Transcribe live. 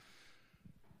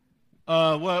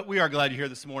Well, we are glad you're here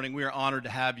this morning. We are honored to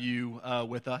have you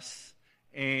with us.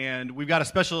 And we've got a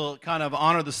special kind of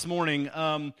honor this morning.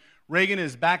 Reagan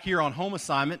is back here on home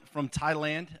assignment from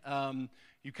Thailand.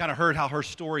 You kind of heard how her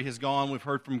story has gone. We've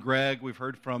heard from Greg. We've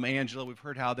heard from Angela. We've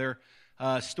heard how their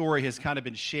story has kind of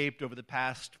been shaped over the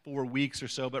past 4 weeks or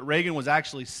so. But Reagan was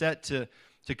actually set to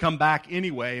come back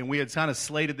anyway, and we had kind of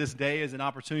slated this day as an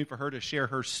opportunity for her to share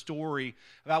her story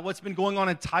about what's been going on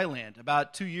in Thailand.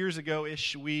 About 2 years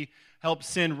ago-ish, we helped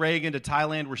send Reagan to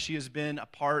Thailand, where she has been a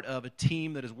part of a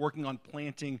team that is working on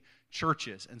planting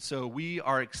churches. And so we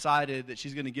are excited that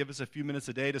she's going to give us a few minutes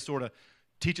a day to sort of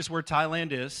teach us where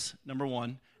Thailand is, number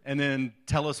one, and then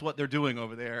tell us what they're doing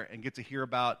over there and get to hear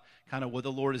about kind of what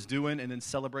the Lord is doing and then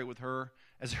celebrate with her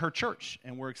as her church.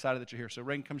 And we're excited that you're here. So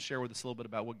Reagan, come share with us a little bit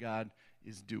about what God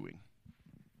is doing.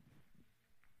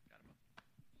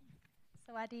 ส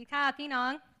วัสดีค่ะพี่น้อ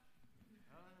ง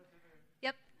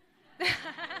Yep.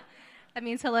 That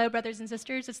means hello, brothers and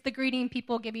sisters. It's the greeting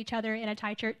people give each other in a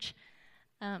Thai church.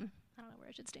 I don't know where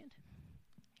I should stand.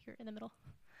 Here in the middle.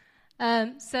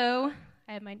 So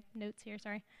I have my notes here,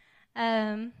 sorry.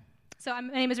 My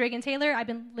name is Reagan Taylor. I've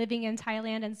been living in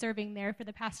Thailand and serving there for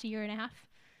the past year and a half.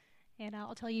 And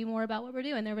I'll tell you more about what we're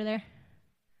doing over there.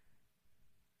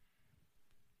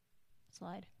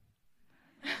 Slide.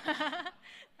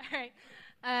 All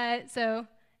right. So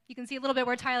you can see a little bit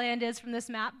where Thailand is from this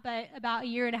map, but about a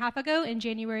year and a half ago, in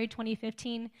January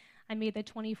 2015, I made the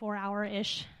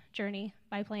 24-hour-ish journey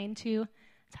by plane to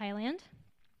Thailand.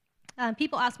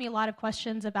 People ask me a lot of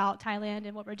questions about Thailand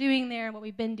and what we're doing there and what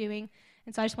we've been doing,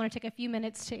 and so I just want to take a few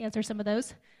minutes to answer some of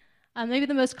those. Maybe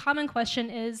the most common question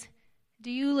is,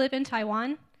 do you live in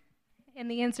Taiwan?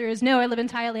 And the answer is no, I live in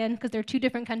Thailand, because they're two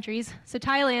different countries. So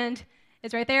Thailand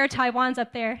is right there, Taiwan's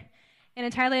up there. And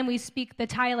in Thailand, we speak the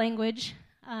Thai language.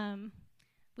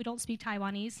 We don't speak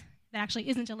Taiwanese. That actually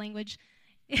isn't a language.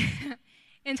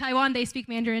 In Taiwan, they speak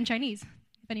Mandarin Chinese,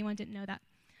 if anyone didn't know that.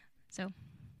 So,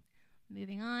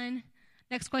 moving on.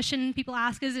 Next question people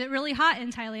ask, is it really hot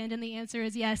in Thailand? And the answer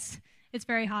is yes, it's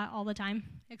very hot all the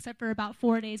time, except for about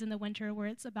 4 days in the winter where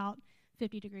it's about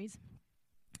 50 degrees.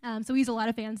 So we use a lot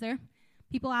of fans there.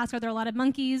 People ask, are there a lot of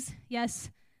monkeys? Yes.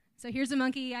 So here's a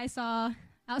monkey I saw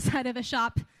outside of a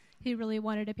shop who really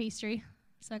wanted a pastry.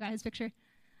 So I got his picture.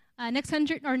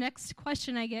 Next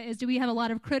question I get is, do we have a lot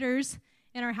of critters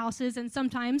in our houses? And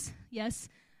sometimes, yes.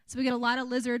 So we get a lot of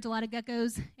lizards, a lot of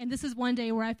geckos. And this is one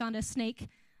day where I found a snake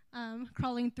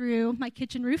crawling through my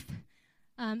kitchen roof.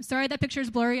 Sorry, that picture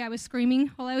is blurry. I was screaming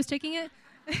while I was taking it.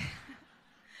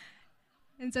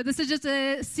 And so this is just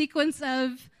a sequence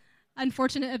of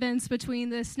unfortunate events between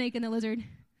the snake and the lizard.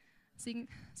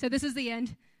 So this is the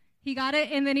end. He got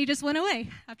it, and then he just went away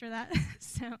after that.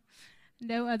 So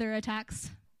no other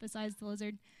attacks besides the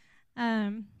lizard.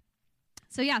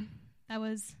 So yeah, that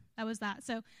was that.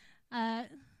 So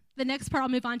the next part I'll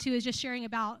move on to is just sharing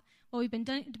about what we've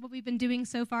been doing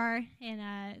so far,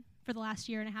 and for the last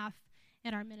year and a half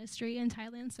in our ministry in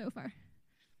Thailand so far.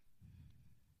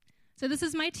 So this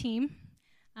is my team.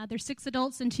 There's 6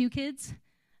 adults and 2 kids.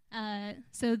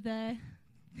 So the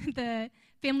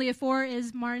family of 4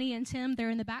 is Marnie and Tim.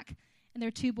 They're in the back. And their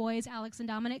 2 boys, Alex and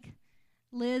Dominic.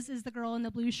 Liz is the girl in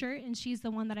the blue shirt, and she's the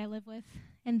one that I live with.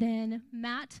 And then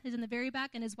Matt is in the very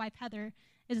back, and his wife, Heather,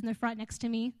 is in the front next to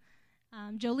me.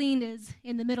 Jolene is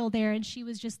in the middle there, and she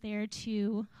was just there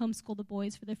to homeschool the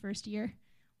boys for the first year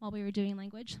while we were doing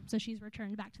language. So she's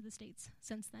returned back to the States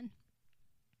since then.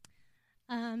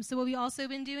 So what we've also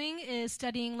been doing is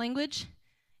studying language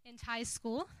in Thai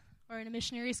school, or in a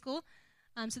missionary school.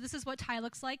 So this is what Thai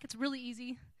looks like. It's really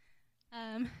easy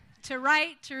to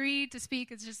write, to read, to speak.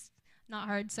 It's just not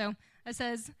hard. So it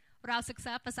says, Rao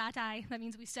Siksa Pasa Thai. That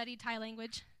means we studied Thai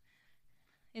language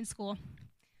in school.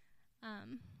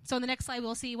 So on the next slide,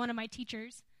 we'll see one of my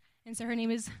teachers. And so her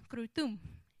name is Kru Tum.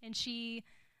 And she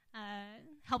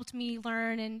helped me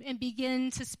learn and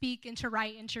begin to speak and to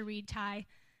write and to read Thai.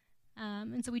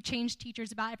 And so we changed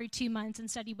teachers about every 2 months and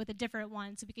studied with a different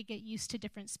one so we could get used to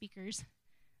different speakers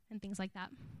and things like that.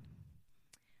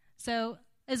 So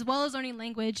as well as learning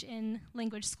language in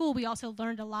language school, we also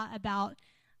learned a lot about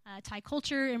Thai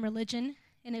culture and religion.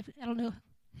 And I don't know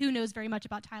who knows very much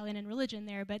about Thailand and religion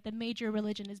there, but the major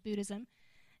religion is Buddhism.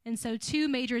 And so 2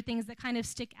 major things that kind of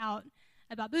stick out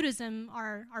about Buddhism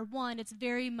are one, it's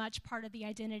very much part of the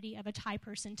identity of a Thai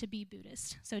person to be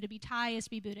Buddhist. So to be Thai is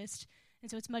to be Buddhist. And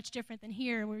so it's much different than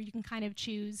here, where you can kind of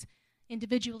choose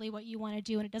individually what you want to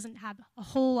do, and it doesn't have a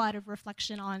whole lot of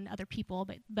reflection on other people,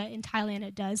 but in Thailand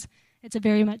it does. It's a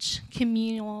very much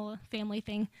communal family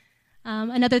thing.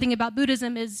 Another thing about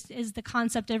Buddhism is the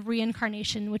concept of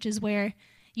reincarnation, which is where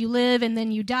you live and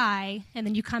then you die, and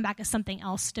then you come back as something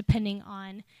else depending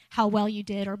on how well you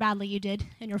did or badly you did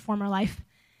in your former life.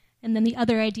 And then the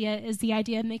other idea is the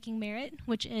idea of making merit,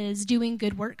 which is doing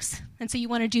good works. And so you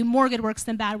want to do more good works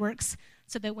than bad works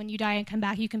so that when you die and come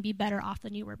back, you can be better off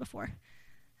than you were before.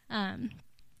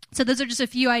 So those are just a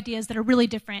few ideas that are really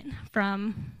different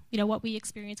from, what we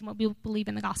experience and what we believe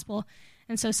in the gospel.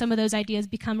 And so some of those ideas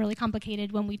become really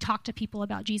complicated when we talk to people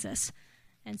about Jesus.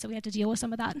 And so we have to deal with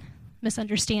some of that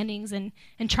misunderstandings and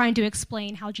trying to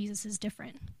explain how Jesus is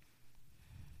different.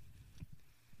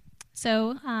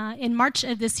 So in March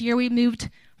of this year, we moved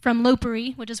from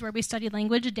Loperi, which is where we studied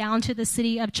language, down to the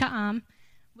city of Cha'am,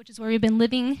 which is where we've been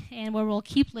living and where we'll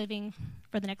keep living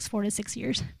for the next 4 to 6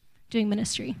 years doing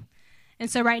ministry. And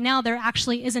so right now, there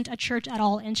actually isn't a church at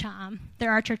all in Cha'am.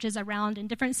 There are churches around in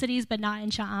different cities, but not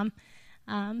in Cha'am.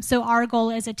 So our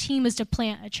goal as a team is to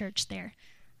plant a church there.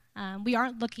 We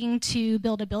aren't looking to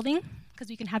build a building because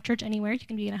we can have church anywhere. You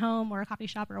can be in a home or a coffee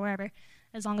shop or wherever,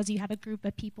 as long as you have a group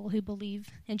of people who believe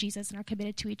in Jesus and are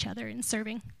committed to each other and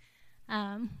serving.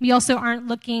 We also aren't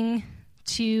looking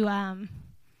to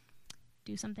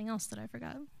do something else that I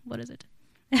forgot. What is it?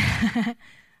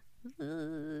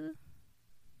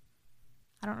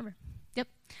 I don't remember. Yep.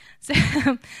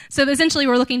 So essentially,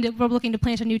 we're looking to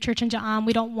plant a new church in Cha'am.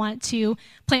 We don't want to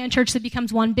plant a church that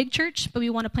becomes one big church, but we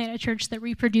want to plant a church that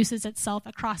reproduces itself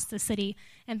across the city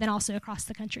and then also across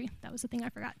the country. That was the thing I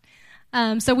forgot.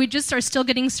 So we just are still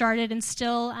getting started, and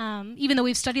still, even though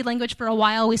we've studied language for a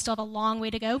while, we still have a long way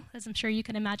to go, as I'm sure you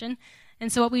can imagine.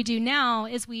 And so what we do now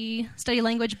is we study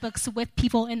language books with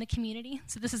people in the community.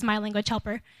 So this is my language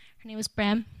helper. Her name is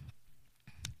Bram.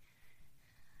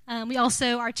 We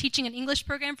also are teaching an English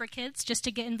program for kids just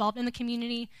to get involved in the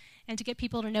community and to get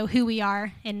people to know who we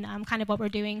are and kind of what we're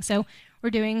doing. So we're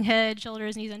doing head,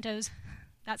 shoulders, knees, and toes,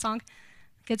 that song.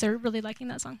 Kids are really liking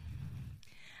that song.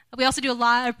 We also do a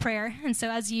lot of prayer. And so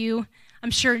as you,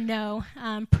 I'm sure, know,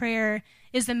 prayer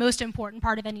is the most important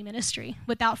part of any ministry.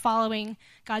 Without following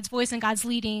God's voice and God's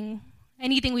leading,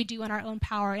 anything we do in our own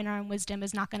power and our own wisdom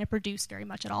is not going to produce very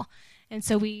much at all. And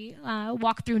so we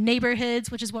walk through neighborhoods,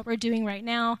 which is what we're doing right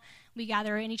now. We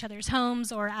gather in each other's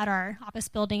homes or at our office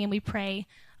building, and we pray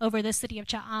over the city of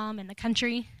Cha'am and the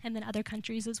country, and then other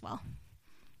countries as well.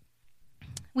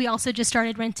 We also just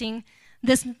started renting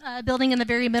this building in the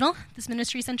very middle, this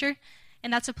ministry center,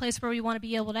 and that's a place where we want to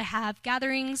be able to have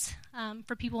gatherings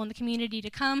for people in the community to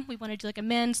come. We want to do like a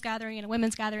men's gathering and a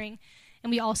women's gathering, and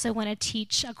we also want to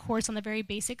teach a course on the very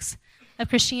basics of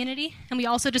Christianity. And we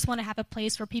also just want to have a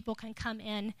place where people can come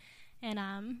in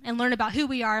and learn about who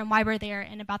we are and why we're there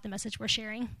and about the message we're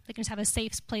sharing. They can just have a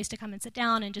safe place to come and sit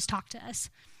down and just talk to us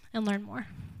and learn more.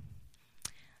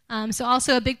 So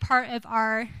also a big part of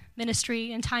our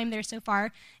ministry and time there so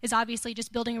far is obviously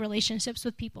just building relationships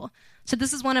with people. So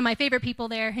this is one of my favorite people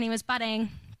there. Her name is Badang,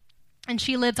 and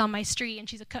she lives on my street, and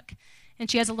she's a cook. And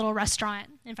she has a little restaurant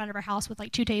in front of her house with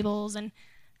like 2 tables. And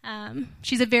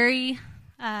she's a very,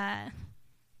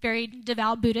 very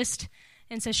devout Buddhist.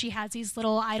 And so she has these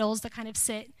little idols that kind of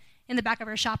sit in the back of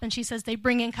her shop. And she says they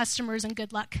bring in customers and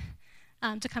good luck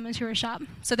to come into her shop.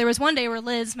 So there was one day where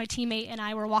Liz, my teammate, and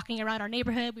I were walking around our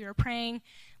neighborhood. We were praying.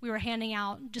 We were handing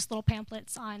out just little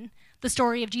pamphlets on the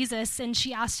story of Jesus. And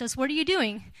she asked us, "What are you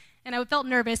doing?" And I felt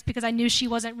nervous because I knew she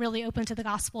wasn't really open to the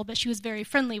gospel, but she was very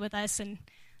friendly with us. And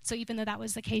so even though that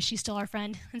was the case, she's still our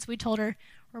friend. And so we told her,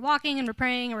 we're walking and we're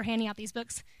praying and we're handing out these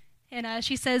books. And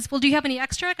she says, "Well, do you have any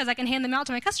extra? Because I can hand them out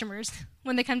to my customers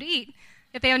when they come to eat.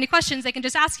 If they have any questions, they can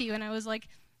just ask you." And I was like,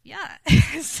 yeah.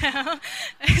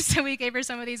 So we gave her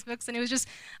some of these books. And it was just,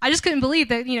 I just couldn't believe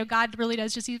that, God really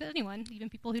does just use anyone, even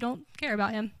people who don't care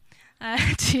about him,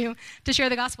 to share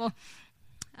the gospel.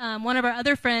 One of our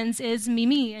other friends is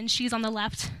Mimi, and she's on the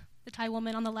left, the Thai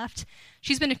woman on the left.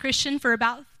 She's been a Christian for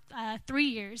about 3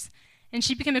 years, and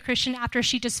she became a Christian after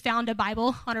she just found a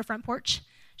Bible on her front porch.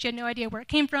 She had no idea where it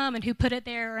came from and who put it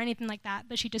there or anything like that,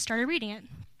 but she just started reading it.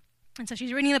 And so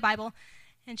she's reading the Bible,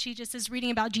 and she just is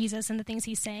reading about Jesus and the things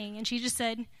he's saying, and she just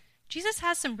said, Jesus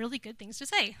has some really good things to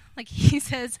say. Like, he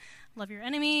says, love your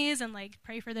enemies and,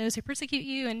 pray for those who persecute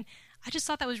you, and I just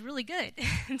thought that was really good.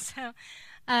 And so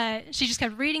she just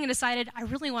kept reading and decided, I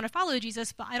really want to follow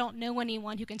Jesus, but I don't know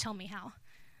anyone who can tell me how.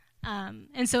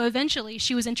 And so eventually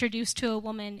she was introduced to a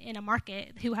woman in a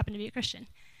market who happened to be a Christian.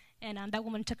 And that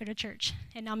woman took her to church.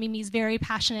 And now Mimi's very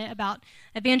passionate about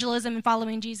evangelism and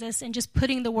following Jesus and just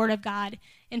putting the word of God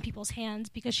in people's hands,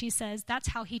 because she says, that's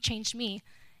how he changed me,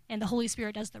 and the Holy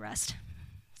Spirit does the rest.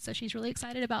 So she's really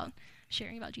excited about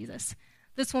sharing about Jesus.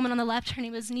 This woman on the left, her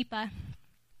name is Nipa.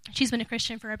 She's been a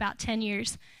Christian for about 10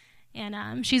 years.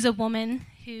 And she's a woman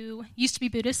who used to be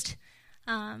Buddhist.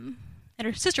 And that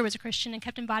her sister was a Christian and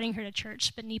kept inviting her to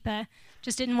church, but Nipa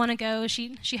just didn't want to go.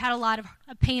 She had a lot of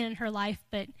pain in her life,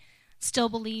 but still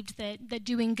believed that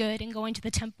doing good and going to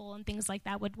the temple and things like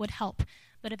that would help.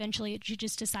 But eventually she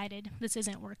just decided this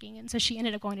isn't working. And so she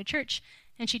ended up going to church,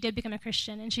 and she did become a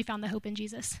Christian, and she found the hope in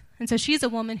Jesus. And so she's a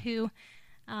woman who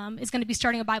is going to be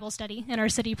starting a Bible study in our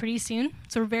city pretty soon.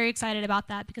 So we're very excited about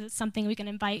that because it's something we can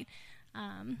invite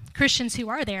Christians who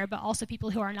are there, but also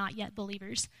people who are not yet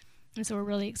believers. And so we're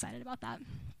really excited about that.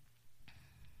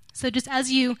 So just as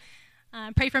you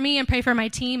pray for me and pray for my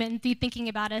team and be thinking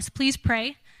about us, please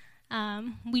pray.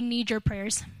 We need your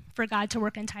prayers for God to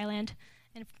work in Thailand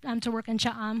and to work in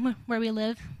Cha'am, where we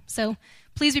live. So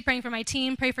please be praying for my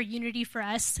team, pray for unity for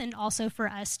us, and also for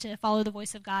us to follow the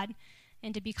voice of God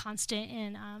and to be constant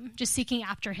in just seeking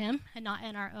after him and not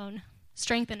in our own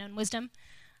strength and own wisdom.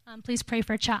 Please pray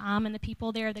for Cha'am and the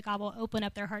people there, that God will open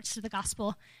up their hearts to the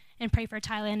gospel, and pray for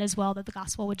Thailand as well, that the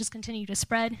gospel would just continue to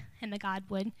spread and that God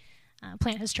would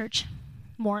plant his church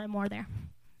more and more there.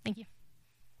 Thank you.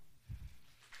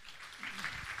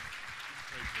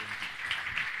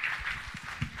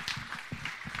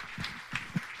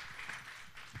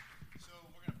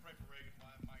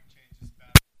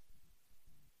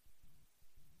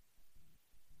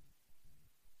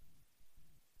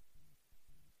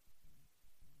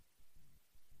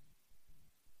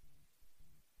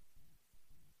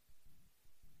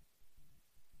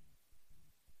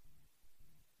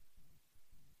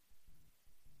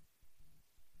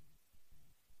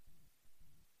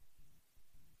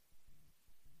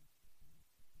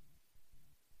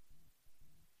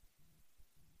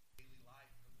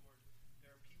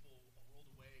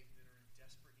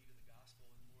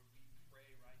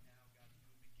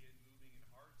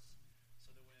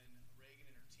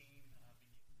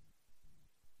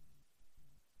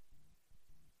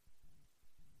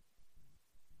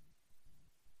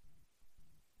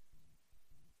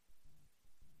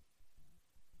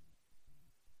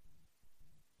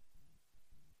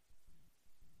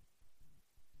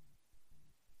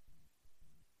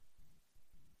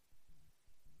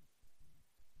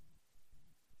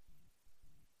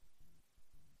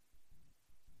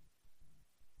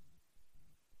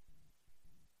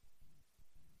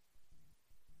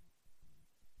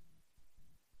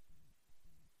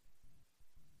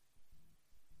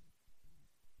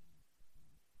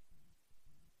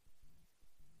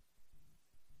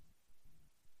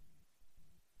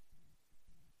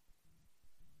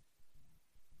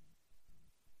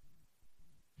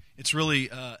 It's really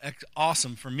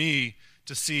awesome for me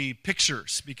to see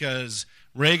pictures, because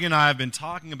Reagan and I have been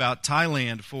talking about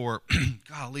Thailand for,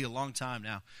 golly, a long time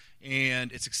now.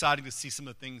 And it's exciting to see some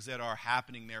of the things that are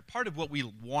happening there. Part of what we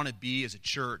want to be as a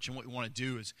church and what we want to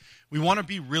do is we want to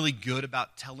be really good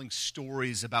about telling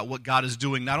stories about what God is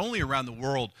doing, not only around the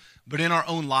world, but in our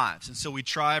own lives. And so we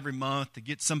try every month to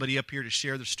get somebody up here to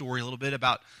share their story a little bit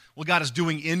about what God is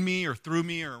doing in me or through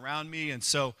me or around me. And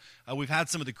so we've had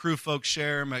some of the crew folks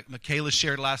share. Michaela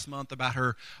shared last month about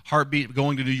her heartbeat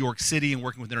going to New York City and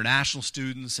working with international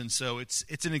students. And so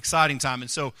it's an exciting time.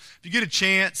 And so if you get a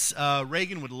chance,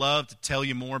 Reagan would love to tell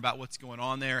you more about what's going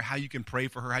on there, how you can pray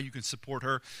for her, how you can support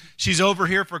her. She's over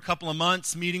here for a couple of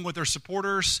months meeting with her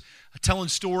supporters, telling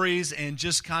stories, and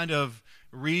just kind of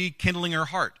rekindling her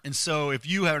heart. And so if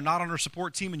you are not on her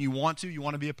support team and you want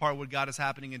to be a part of what God is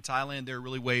happening in Thailand, there are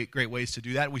really great ways to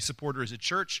do that. We support her as a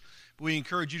church, but we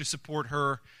encourage you to support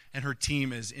her and her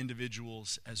team as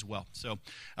individuals as well. So it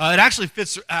actually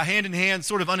fits hand in hand,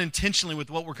 sort of unintentionally,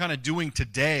 with what we're kind of doing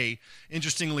today,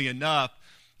 interestingly enough.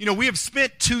 You know, we have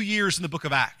spent 2 years in the book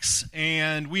of Acts,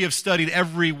 and we have studied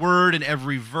every word and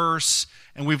every verse,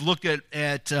 and we've looked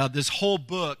at this whole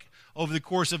book over the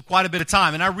course of quite a bit of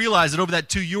time. And I realize that over that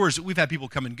 2 years, we've had people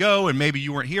come and go, and maybe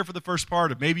you weren't here for the first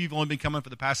part, or maybe you've only been coming for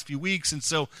the past few weeks, and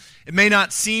so it may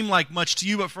not seem like much to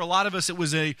you, but for a lot of us, it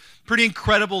was a pretty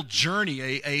incredible journey,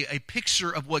 a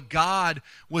picture of what God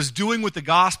was doing with the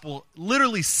gospel,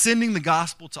 literally sending the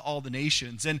gospel to all the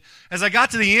nations. And as I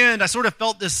got to the end, I sort of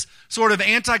felt this sort of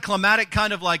anticlimactic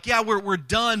kind of like, yeah, we're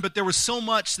done, but there was so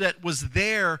much that was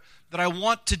there that I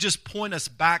want to just point us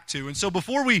back to. And so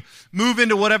before we move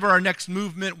into whatever our next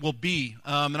movement will be,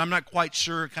 and I'm not quite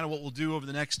sure kind of what we'll do over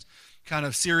the next kind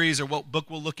of series or what book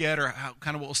we'll look at or how,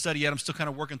 kind of what we'll study yet. I'm still kind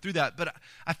of working through that. But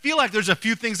I feel like there's a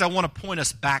few things I want to point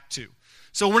us back to.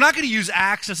 So we're not going to use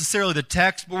Acts necessarily the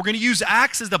text, but we're going to use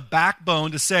Acts as the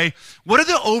backbone to say, what are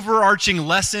the overarching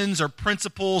lessons or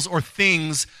principles or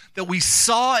things that we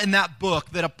saw in that book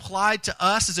that applied to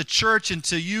us as a church and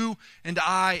to you and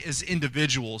I as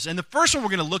individuals? And the first one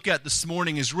we're going to look at this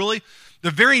morning is really the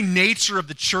very nature of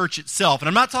the church itself. And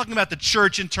I'm not talking about the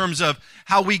church in terms of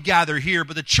how we gather here,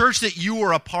 but the church that you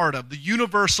are a part of, the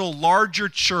universal, larger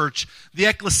church, the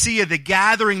ecclesia, the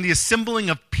gathering, the assembling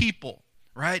of people,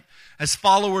 right, as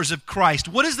followers of Christ.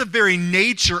 What is the very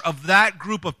nature of that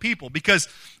group of people? Because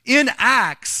in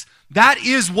Acts, that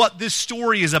is what this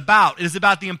story is about. It is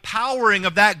about the empowering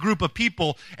of that group of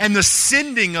people and the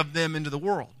sending of them into the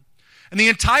world. And the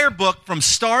entire book, from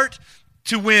start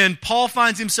to when Paul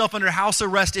finds himself under house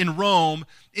arrest in Rome,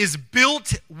 is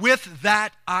built with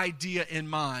that idea in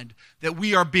mind, that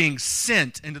we are being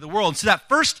sent into the world. And so that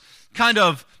first kind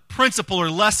of principle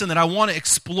or lesson that I want to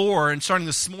explore, and starting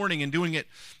this morning and doing it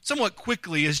somewhat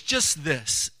quickly, is just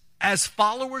this. As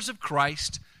followers of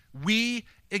Christ, we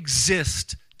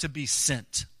exist to be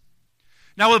sent.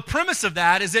 Now, the premise of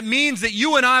that is it means that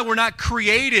you and I were not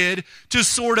created to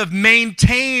sort of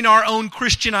maintain our own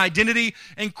Christian identity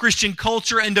and Christian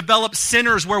culture and develop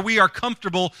centers where we are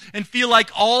comfortable and feel like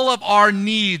all of our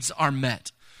needs are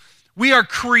met. We are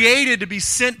created to be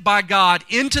sent by God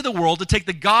into the world to take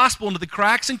the gospel into the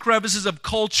cracks and crevices of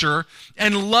culture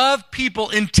and love people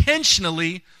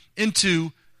intentionally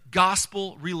into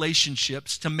gospel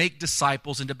relationships to make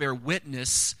disciples and to bear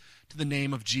witness to the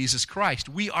name of Jesus Christ.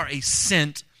 We are a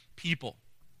sent people.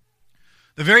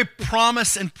 The very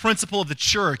promise and principle of the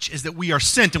church is that we are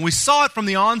sent, and we saw it from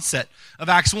the onset of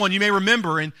Acts 1. You may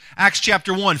remember in Acts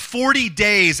chapter 1, 40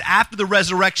 days after the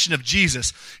resurrection of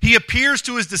Jesus, he appears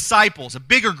to his disciples, a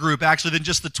bigger group actually than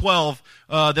just the 12,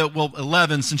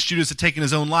 11 since Judas had taken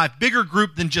his own life, bigger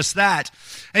group than just that,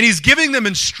 and he's giving them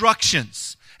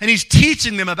instructions. And he's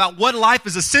teaching them about what life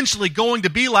is essentially going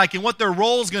to be like and what their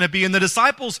role is going to be. And the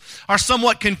disciples are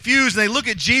somewhat confused. And they look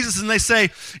at Jesus and they say,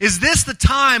 is this the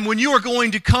time when you are going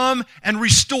to come and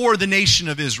restore the nation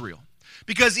of Israel?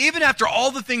 Because even after all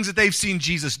the things that they've seen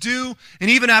Jesus do, and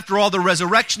even after all the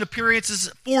resurrection appearances,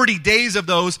 40 days of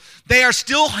those, they are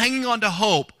still hanging on to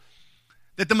hope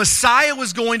that the Messiah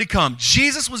was going to come,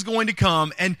 Jesus was going to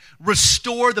come and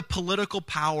restore the political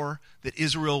power that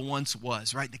Israel once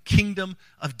was, right? The kingdom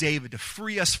of David, to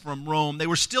free us from Rome. They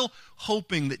were still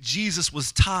hoping that Jesus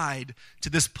was tied to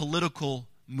this political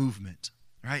movement,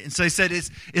 right? And so they said,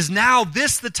 is now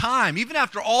this the time, even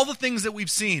after all the things that we've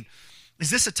seen,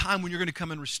 is this a time when you're going to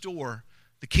come and restore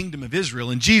the kingdom of Israel?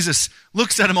 And Jesus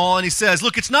looks at them all and he says,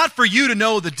 look, it's not for you to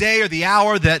know the day or the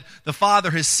hour that the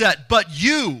Father has set, but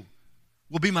you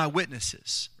will be my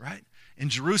witnesses, right? In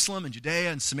Jerusalem and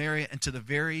Judea and Samaria and to the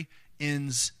very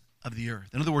ends of the earth.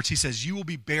 In other words, he says, you will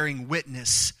be bearing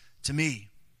witness to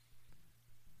me.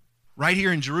 Right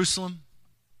here in Jerusalem,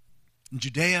 in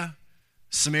Judea,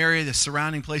 Samaria, the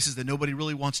surrounding places that nobody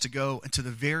really wants to go, and to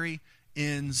the very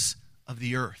ends of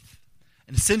the earth.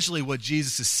 And essentially what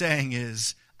Jesus is saying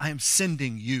is, I am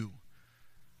sending you.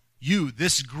 You,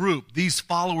 this group, these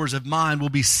followers of mine will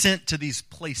be sent to these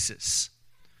places.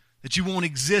 That you won't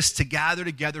exist to gather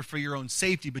together for your own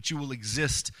safety, but you will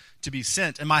exist to be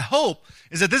sent. And my hope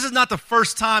is that this is not the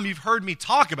first time you've heard me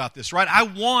talk about this, right? I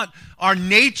want our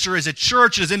nature as a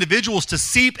church, as individuals, to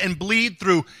seep and bleed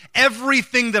through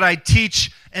everything that I teach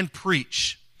and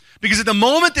preach. Because at the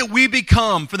moment that we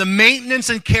become, for the maintenance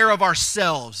and care of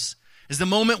ourselves, is the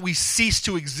moment we cease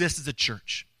to exist as a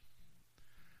church.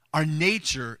 Our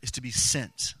nature is to be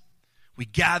sent. We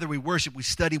gather, we worship, we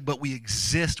study, but we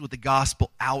exist with the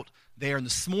gospel out there. And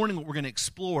this morning what we're going to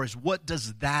explore is, what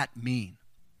does that mean,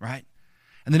 right?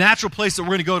 And the natural place that we're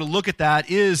going to go to look at that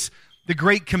is the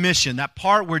Great Commission, that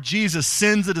part where Jesus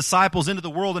sends the disciples into the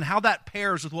world and how that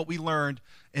pairs with what we learned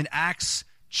in Acts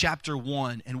chapter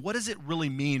 1. And what does it really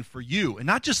mean for you? And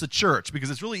not just the church,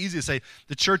 because it's really easy to say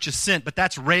the church is sent, but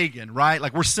that's Reagan, right?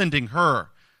 Like we're sending her.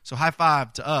 So high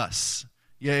five to us.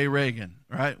 Yay, Reagan,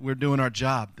 right? We're doing our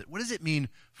job. But what does it mean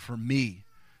for me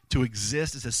to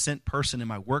exist as a sent person in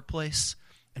my workplace,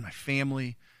 in my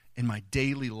family, in my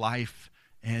daily life,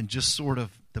 and just sort of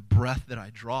the breath that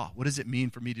I draw? What does it mean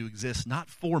for me to exist,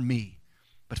 not for me,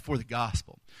 but for the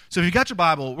gospel? So if you've got your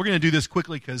Bible, we're going to do this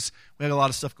quickly because we have a lot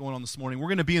of stuff going on this morning. We're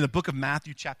going to be in the book of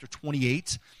Matthew chapter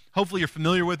 28. Hopefully you're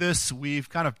familiar with this. We've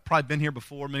kind of probably been here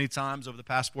before many times over the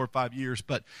past 4 or 5 years.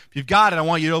 But if you've got it, I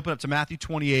want you to open up to Matthew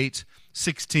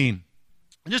 28:16.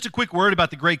 And just a quick word about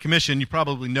the Great Commission. You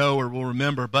probably know or will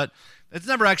remember, but it's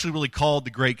never actually really called the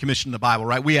Great Commission in the Bible,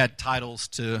 right? We add titles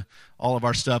to all of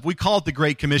our stuff. We call it the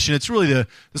Great Commission. It's really the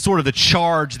sort of the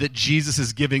charge that Jesus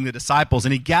is giving the disciples.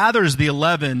 And he gathers the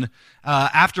 11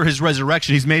 after his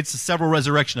resurrection. He's made several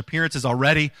resurrection appearances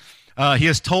already. He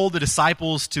has told the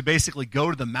disciples to basically go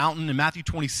to the mountain. In Matthew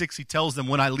 26, he tells them,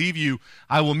 when I leave you,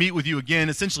 I will meet with you again.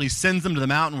 Essentially, he sends them to the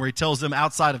mountain where he tells them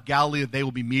outside of Galilee that they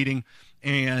will be meeting.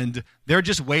 And they're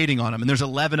just waiting on him. And there's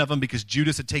 11 of them because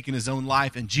Judas had taken his own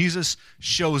life. And Jesus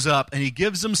shows up and he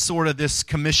gives them sort of this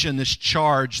commission, this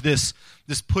charge, this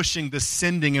pushing, this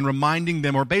sending, and reminding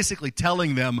them, or basically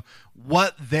telling them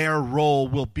what their role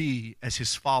will be as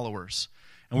his followers.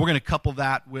 And we're going to couple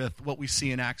that with what we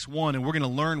see in Acts 1, and we're going to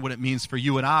learn what it means for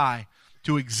you and I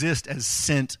to exist as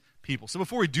sent people. So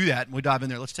before we do that, and we dive in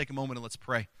there, let's take a moment and let's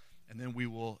pray. And then we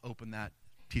will open that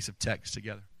piece of text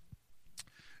together.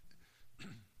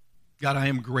 God, I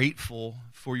am grateful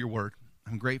for your word.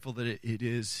 I'm grateful that it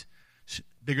is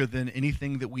bigger than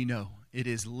anything that we know. It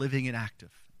is living and active.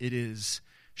 It is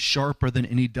sharper than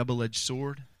any double-edged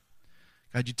sword.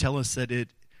 God, you tell us that it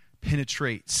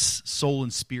penetrates soul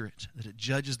and spirit, that it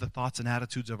judges the thoughts and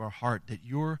attitudes of our heart, that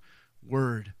your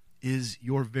word is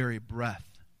your very breath.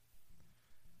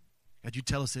 God, you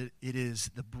tell us that it is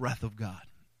the breath of God.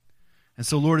 And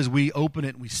so, Lord, as we open it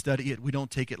and we study it, we don't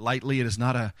take it lightly. It is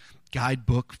not a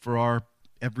guidebook for our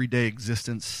everyday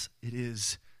existence. It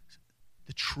is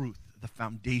the truth, the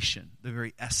foundation, the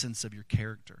very essence of your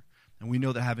character. And we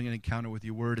know that having an encounter with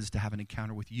your word is to have an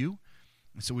encounter with you,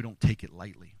 and so we don't take it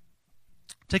lightly.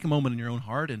 Take a moment in your own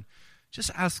heart and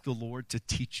just ask the Lord to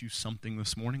teach you something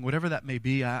this morning. Whatever that may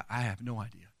be, I have no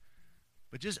idea.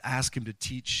 But just ask him to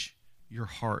teach your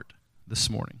heart this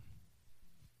morning.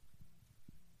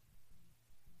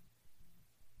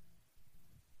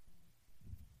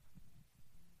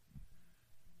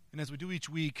 And as we do each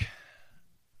week,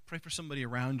 pray for somebody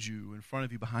around you, in front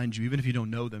of you, behind you, even if you don't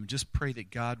know them. Just pray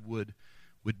that God would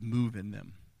move in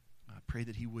them. Pray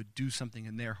that he would do something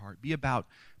in their heart. Be about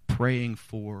praying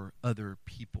for other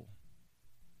people.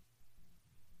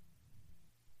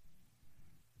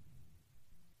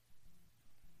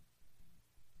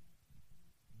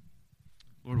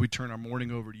 Lord, we turn our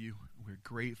morning over to you. We're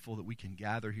grateful that we can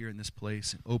gather here in this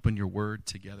place and open your word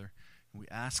together. And we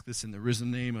ask this in the risen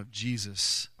name of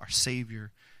Jesus, our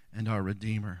Savior and our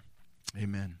Redeemer.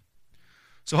 Amen.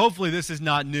 So hopefully this is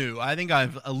not new. I think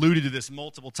I've alluded to this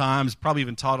multiple times, probably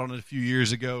even taught on it a few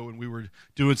years ago when we were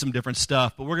doing some different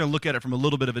stuff, but we're going to look at it from a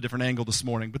little bit of a different angle this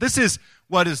morning. But this is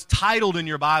what is titled in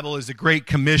your Bible as the Great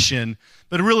Commission,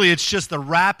 but really it's just the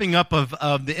wrapping up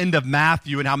of the end of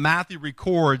Matthew and how Matthew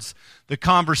records the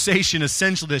conversation,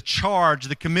 essentially the charge,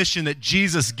 the commission that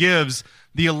Jesus gives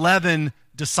the 11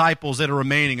 disciples that are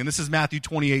remaining. And this is Matthew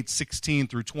 28:16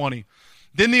 through 20.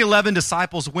 Then the 11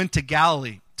 disciples went to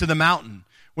Galilee, to the mountain,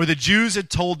 where the Jews had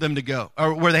told them to go,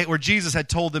 or where Jesus had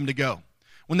told them to go.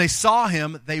 When they saw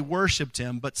him, they worshipped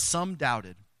him, but some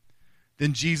doubted.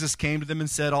 Then Jesus came to them and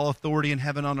said, all authority in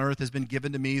heaven and on earth has been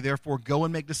given to me. Therefore, go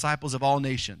and make disciples of all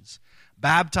nations,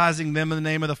 baptizing them in the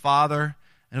name of the Father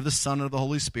and of the Son and of the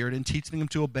Holy Spirit, and teaching them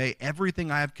to obey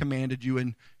everything I have commanded you.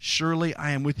 And surely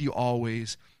I am with you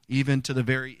always, even to the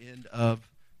very end of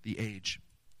the age.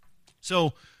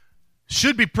 So,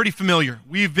 should be pretty familiar.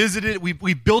 We visited,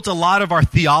 we built a lot of our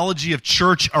theology of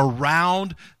church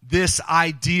around this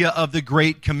idea of the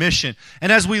Great Commission. And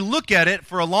as we look at it,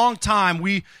 for a long time,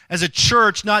 we as a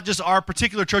church, not just our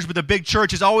particular church, but the big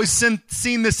church, has always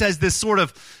seen this as this sort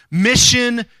of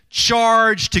mission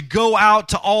charge to go out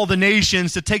to all the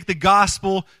nations, to take the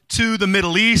gospel to the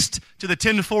Middle East, to the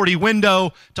 1040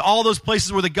 window, to all those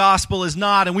places where the gospel is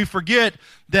not. And we forget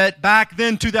that back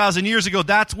then, 2,000 years ago,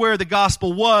 that's where the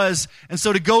gospel was. And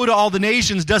so to go to all the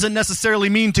nations doesn't necessarily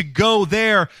mean to go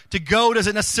there. To go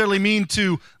doesn't necessarily mean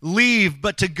to leave,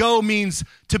 but to go means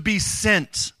to be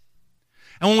sent.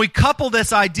 And when we couple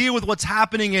this idea with what's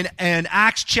happening in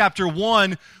Acts chapter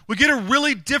 1, we get a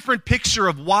really different picture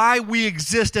of why we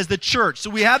exist as the church.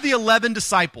 So we have the 11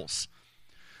 disciples.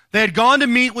 They had gone to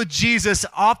meet with Jesus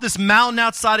off this mountain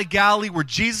outside of Galilee where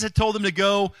Jesus had told them to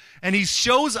go, and he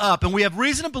shows up, and we have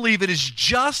reason to believe it is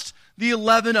just the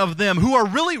 11 of them who are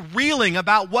really reeling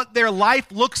about what their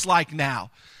life looks like now.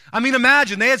 I mean,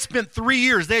 imagine, they had spent 3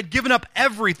 years, they had given up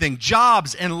everything,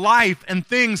 jobs and life and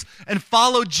things, and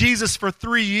followed Jesus for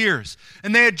 3 years.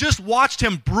 And they had just watched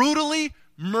him brutally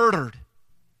murdered.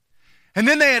 And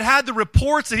then they had the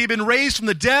reports that he'd been raised from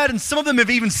the dead, and some of them have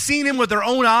even seen him with their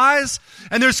own eyes.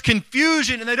 And there's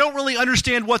confusion, and they don't really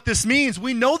understand what this means.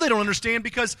 We know they don't understand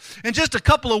because in just a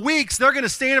couple of weeks, they're going to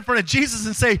stand in front of Jesus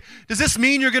and say, does this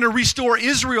mean you're going to restore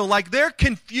Israel? Like, they're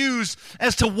confused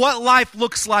as to what life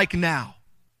looks like now.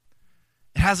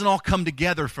 It hasn't all come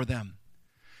together for them.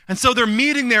 And so they're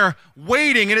meeting there,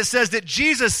 waiting, and it says that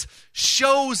Jesus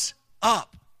shows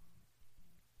up.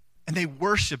 And they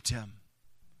worshiped him.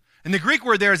 And the Greek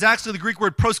word there is actually the Greek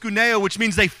word proskuneo, which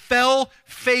means they fell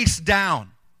face down.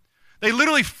 They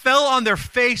literally fell on their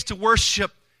face to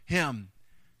worship him.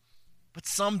 But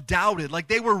some doubted, like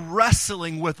they were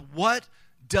wrestling with, what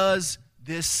does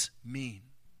this mean?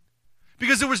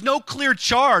 Because there was no clear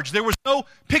charge. There was no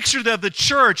picture of the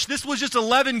church. This was just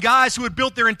 11 guys who had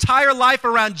built their entire life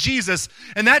around Jesus,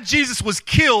 and that Jesus was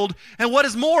killed. And what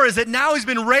is more is that now he's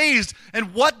been raised,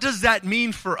 and what does that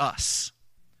mean for us?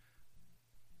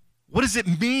 What does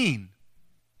it mean?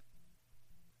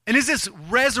 And is this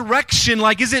resurrection,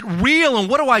 like, is it real? And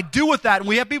what do I do with that? And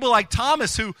we have people like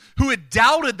Thomas who had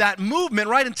doubted that movement,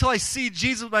 right? Until I see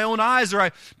Jesus with my own eyes, or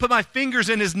I put my fingers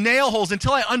in his nail holes,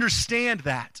 until I understand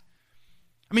that.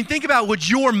 I mean, think about what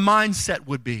your mindset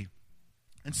would be.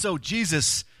 And so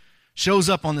Jesus shows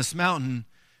up on this mountain,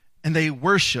 and they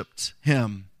worshiped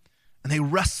him, and they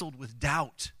wrestled with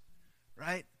doubt,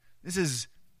 right? This is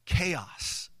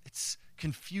chaos. It's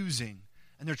confusing,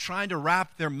 and they're trying to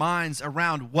wrap their minds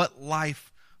around what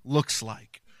life looks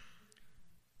like.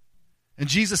 And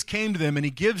Jesus came to them, and he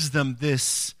gives them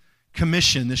this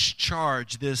commission, this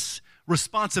charge, this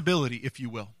responsibility, if you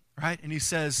will, right? And he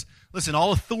says, listen,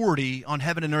 all authority on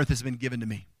heaven and earth has been given to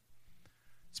me.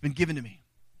 It's been given to me.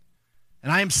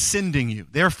 And I am sending you.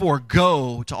 Therefore,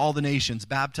 go to all the nations,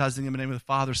 baptizing them in the name of the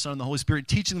Father, Son, and the Holy Spirit,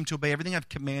 teaching them to obey everything I've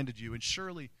commanded you. And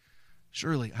surely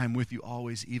I am with you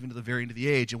always, even to the very end of the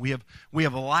age. And we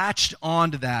have latched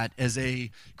onto that as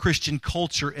a Christian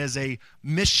culture, as a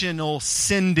missional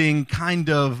sending kind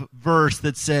of verse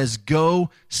that says,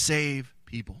 go save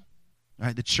people. All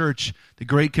right, the church, the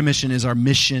Great Commission is our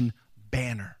mission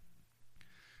banner.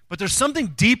 But there's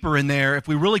something deeper in there if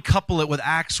we really couple it with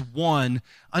Acts 1,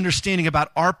 understanding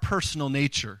about our personal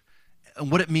nature and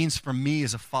what it means for me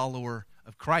as a follower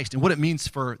of Christ and what it means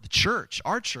for the church,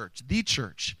 our church, the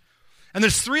church. And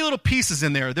there's three little pieces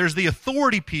in there. There's the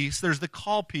authority piece, there's the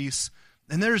call piece,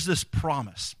 and there's this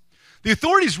promise. The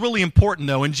authority is really important,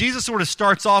 though, and Jesus sort of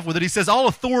starts off with it. He says, all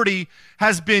authority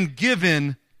has been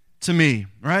given to me,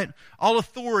 right? All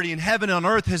authority in heaven and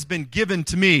on earth has been given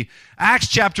to me. Acts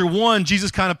chapter 1,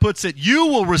 Jesus kind of puts it, you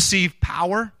will receive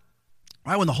power,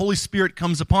 right, when the Holy Spirit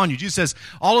comes upon you. Jesus says,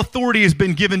 all authority has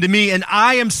been given to me, and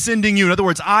I am sending you. In other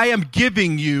words, I am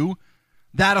giving you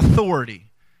that authority.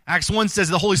 Acts 1 says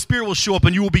the Holy Spirit will show up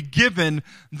and you will be given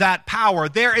that power.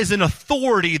 There is an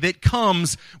authority that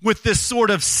comes with this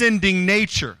sort of sending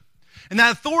nature. And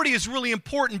that authority is really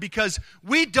important because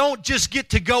we don't just get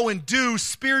to go and do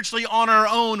spiritually on our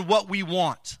own what we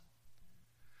want.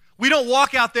 We don't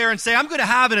walk out there and say, I'm going to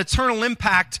have an eternal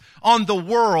impact on the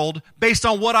world based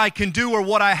on what I can do or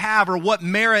what I have or what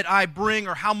merit I bring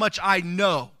or how much I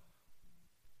know.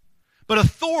 But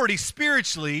authority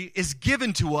spiritually is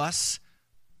given to us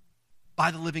by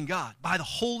the living God, by the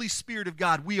Holy Spirit of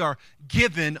God. We are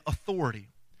given authority.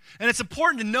 And it's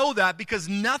important to know that because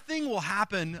nothing will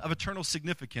happen of eternal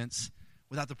significance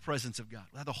without the presence of God,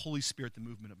 without the Holy Spirit, the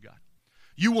movement of God.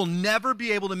 You will never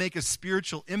be able to make a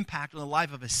spiritual impact on the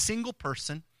life of a single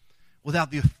person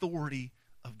without the authority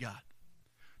of God.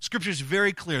 Scripture is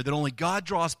very clear that only God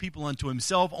draws people unto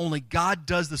himself, only God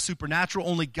does the supernatural,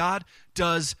 only God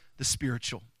does the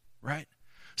spiritual, right?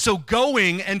 So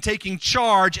going and taking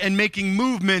charge and making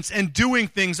movements and doing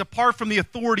things apart from the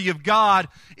authority of God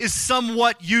is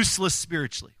somewhat useless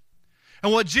spiritually.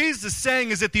 And what Jesus is saying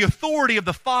is that the authority of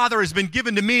the Father has been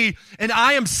given to me, and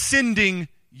I am sending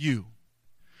you.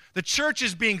 The church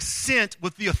is being sent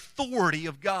with the authority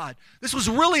of God. This was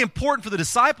really important for the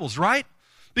disciples, right?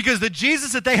 Because the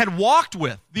Jesus that they had walked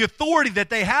with, the authority that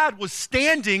they had was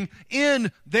standing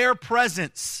in their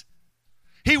presence.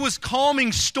 He was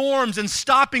calming storms and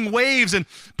stopping waves and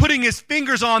putting his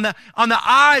fingers on the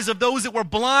eyes of those that were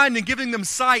blind and giving them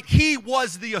sight. He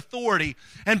was the authority.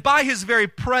 And by his very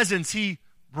presence, he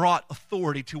brought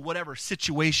authority to whatever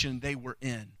situation they were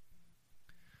in.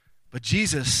 But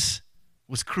Jesus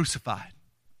was crucified,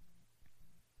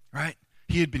 right?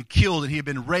 He had been killed and he had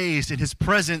been raised, and his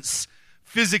presence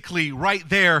physically right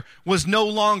there was no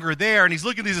longer there. And he's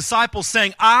looking at these disciples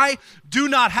saying, I do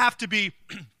not have to be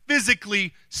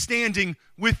physically standing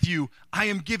with you. I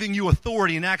am giving you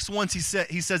authority. In Acts 1,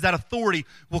 he says that authority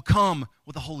will come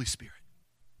with the Holy Spirit.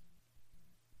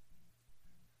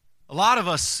 A lot of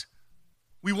us,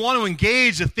 we want to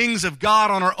engage the things of God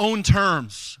on our own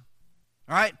terms.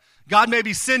 All right? God may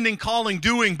be sending, calling,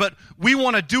 doing, but we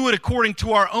want to do it according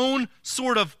to our own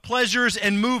sort of pleasures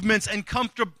and movements and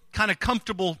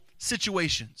comfortable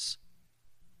situations.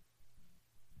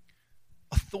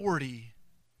 Authority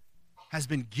has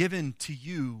been given to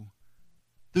you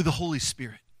through the Holy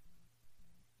Spirit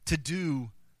to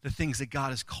do the things that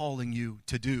God is calling you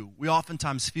to do. We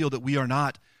oftentimes feel that we are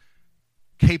not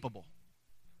capable.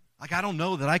 Like, I don't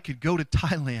know that I could go to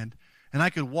Thailand and I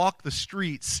could walk the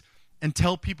streets and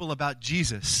tell people about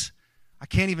Jesus. I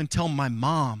can't even tell my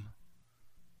mom,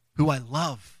 who I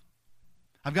love.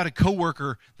 I've got a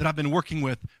coworker that I've been working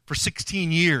with for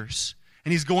 16 years,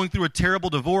 and he's going through a terrible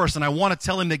divorce, and I want to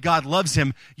tell him that God loves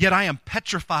him, yet I am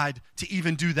petrified to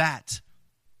even do that.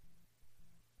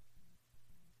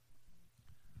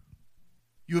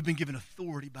 You have been given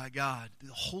authority by God,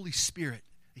 the Holy Spirit.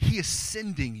 He is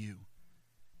sending you,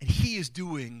 and He is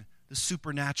doing the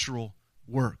supernatural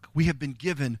work. We have been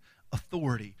given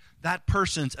authority. That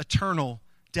person's eternal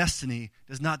destiny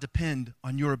does not depend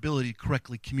on your ability to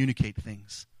correctly communicate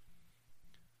things.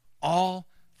 All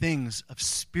things of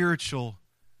spiritual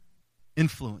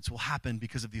influence will happen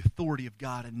because of the authority of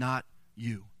God and not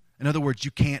you. In other words,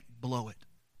 you can't blow it.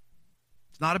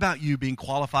 It's not about you being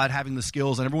qualified, having the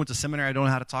skills. I never went to seminary. I don't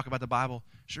know how to talk about the Bible.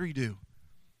 Sure you do.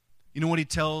 You know what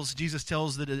Jesus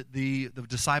tells the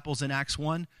disciples in Acts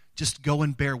 1? Just go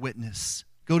and bear witness.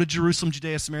 Go to Jerusalem,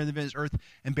 Judea, Samaria, and the ends of the earth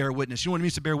and bear witness. You know what it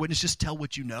means to bear witness? Just tell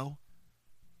what you know.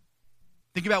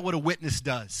 Think about what a witness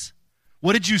does.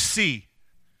 What did you see?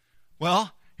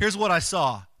 Well, here's what I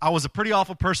saw. I was a pretty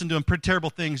awful person doing pretty terrible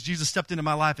things. Jesus stepped into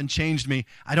my life and changed me.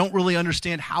 I don't really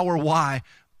understand how or why,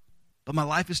 but my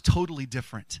life is totally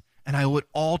different, and I owe it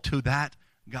all to that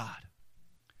God.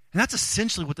 And that's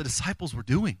essentially what the disciples were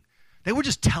doing. They were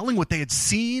just telling what they had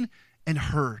seen and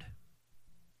heard.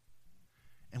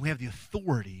 And we have the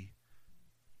authority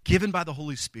given by the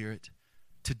Holy Spirit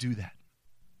to do that.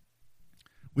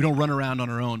 We don't run around on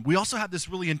our own. We also have this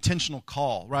really intentional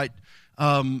call, right?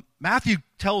 Matthew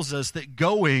tells us that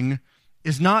going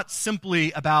is not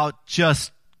simply about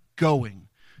just going.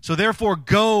 So therefore,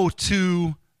 go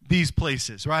to these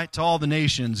places, right? To all the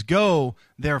nations. Go,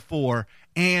 therefore,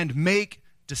 and make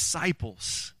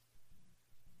disciples.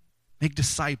 Make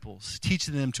disciples,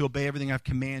 teaching them to obey everything I've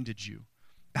commanded you,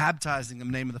 baptizing them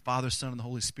in the name of the Father, Son, and the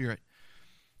Holy Spirit.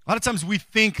 A lot of times we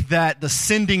think that the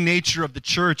sending nature of the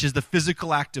church is the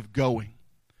physical act of going.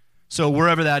 So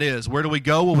wherever that is, where do we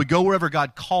go? Well, we go wherever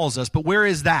God calls us, but where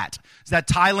is that? Is that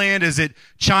Thailand? Is it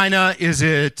China? Is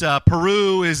it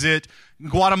Peru? Is it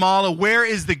Guatemala? Where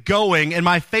is the going? And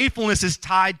my faithfulness is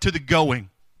tied to the going.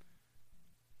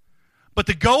 But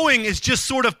the going is just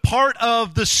sort of part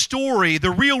of the story.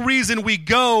 The real reason we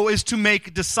go is to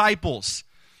make disciples.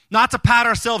 Not to pat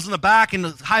ourselves on the back and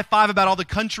high five about all the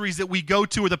countries that we go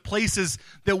to or the places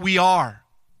that we are,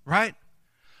 right?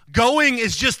 Going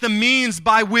is just the means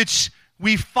by which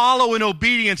we follow in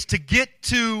obedience to get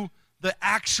to the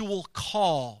actual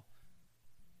call,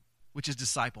 which is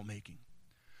disciple making.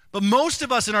 But most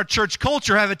of us in our church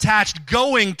culture have attached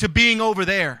going to being over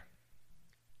there.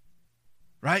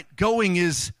 Right? Going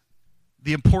is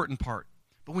the important part.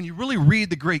 But when you really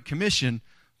read the Great Commission,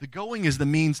 the going is the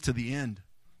means to the end.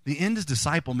 The end is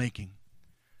disciple making.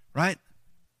 Right?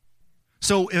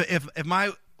 So if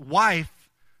my wife,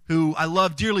 who I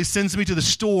love dearly, sends me to the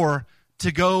store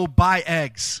to go buy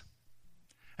eggs,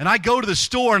 and I go to the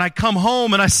store and I come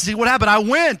home and I see, what happened? I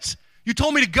went. You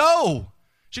told me to go.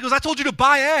 She goes, I told you to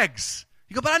buy eggs.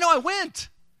 You go, but I know I went.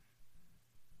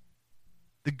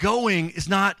 The going is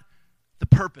not the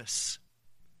purpose.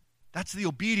 That's the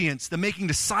obedience. The making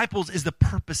disciples is the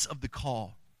purpose of the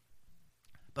call.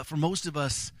 But for most of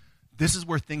us, this is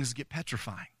where things get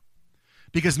petrifying.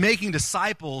 Because making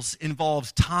disciples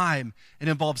involves time. It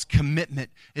involves commitment.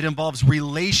 It involves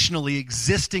relationally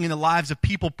existing in the lives of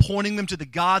people, pointing them to the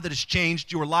God that has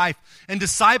changed your life. And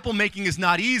disciple making is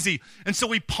not easy. And so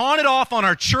we pawn it off on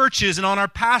our churches and on our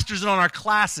pastors and on our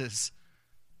classes.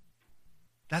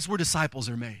 That's where disciples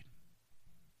are made.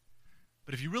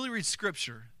 But if you really read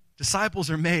Scripture, disciples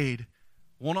are made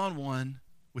one-on-one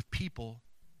with people,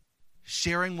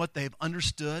 sharing what they've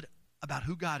understood about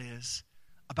who God is,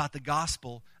 about the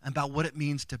gospel, and about what it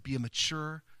means to be a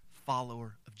mature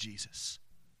follower of Jesus.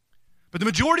 But the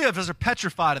majority of us are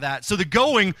petrified of that. So the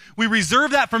going, we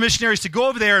reserve that for missionaries to go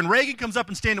over there, and Reagan comes up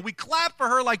and stand, and we clap for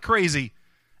her like crazy.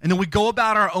 And then we go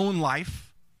about our own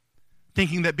life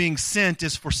thinking that being sent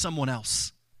is for someone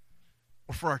else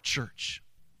or for our church.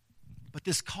 But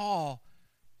this call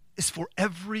is for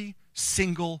every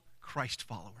single Christ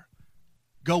follower.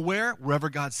 Go where? Wherever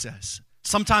God says.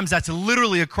 Sometimes that's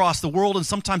literally across the world, and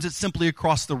sometimes it's simply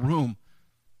across the room.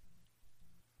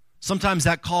 Sometimes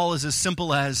that call is as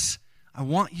simple as, I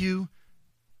want you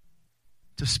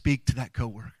to speak to that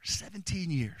coworker. 17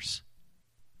 years.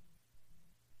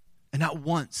 And not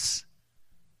once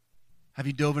have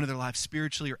you dove into their life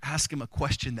spiritually or asked them a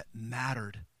question that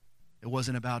mattered. It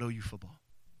wasn't about OU football.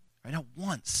 Right? Not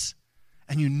once.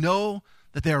 And you know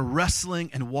that they are wrestling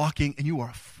and walking, and you are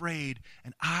afraid,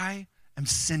 and I am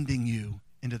sending you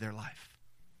into their life.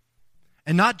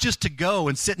 And not just to go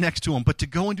and sit next to them, but to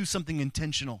go and do something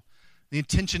intentional. The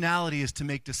intentionality is to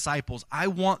make disciples. I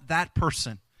want that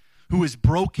person who is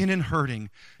broken and hurting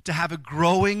to have a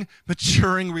growing,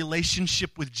 maturing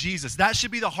relationship with Jesus. That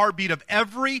should be the heartbeat of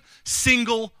every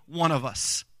single one of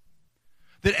us.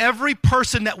 That every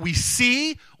person that we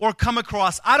see or come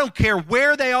across, I don't care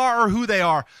where they are or who they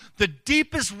are, the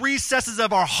deepest recesses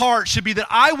of our heart should be that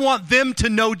I want them to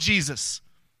know Jesus.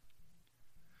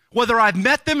 Whether I've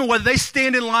met them or whether they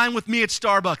stand in line with me at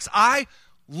Starbucks, I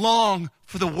long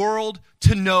for the world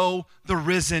to know the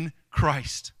risen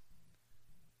Christ.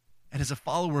 And as a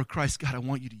follower of Christ, God, I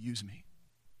want you to use me.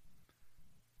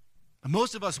 And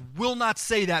most of us will not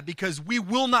say that because we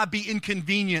will not be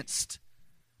inconvenienced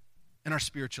in our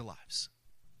spiritual lives.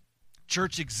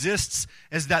 Church exists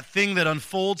as that thing that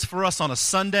unfolds for us on a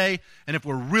Sunday, and if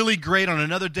we're really great on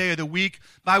another day of the week,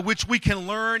 by which we can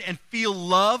learn and feel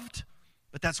loved,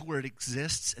 but that's where it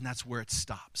exists and that's where it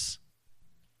stops.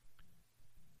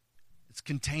 It's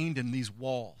contained in these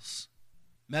walls,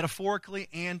 metaphorically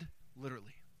and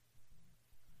literally.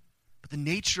 But the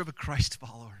nature of a Christ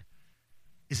follower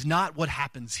is not what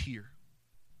happens here,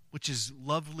 which is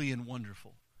lovely and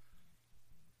wonderful,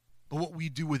 but what we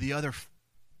do with the other,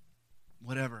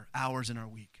 hours in our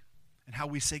week. And how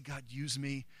we say, God, use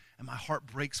me, and my heart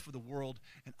breaks for the world.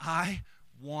 And I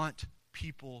want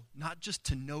people not just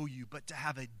to know you, but to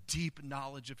have a deep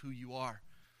knowledge of who you are.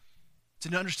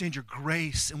 To understand your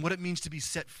grace and what it means to be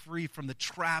set free from the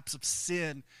traps of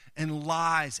sin and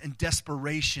lies and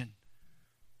desperation.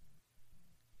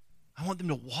 I want them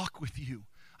to walk with you.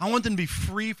 I want them to be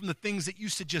free from the things that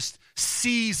used to just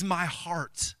seize my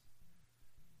heart.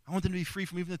 I want them to be free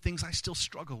from even the things I still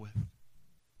struggle with.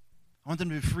 I want them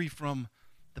to be free from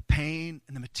the pain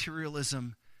and the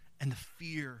materialism and the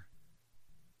fear,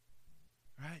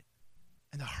 right?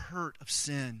 And the hurt of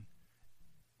sin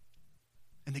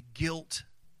and the guilt.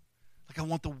 Like, I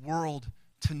want the world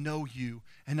to know you.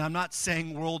 And I'm not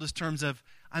saying world as terms of,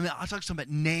 I'm talking about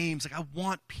names. Like, I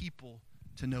want people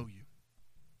to know you.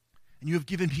 And you have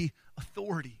given me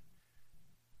authority.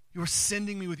 You are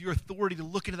sending me with your authority to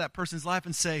look into that person's life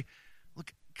and say,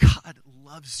 look, God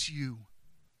loves you.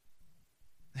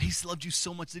 He's loved you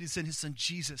so much that he sent his son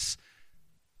Jesus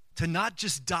to not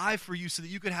just die for you so that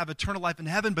you could have eternal life in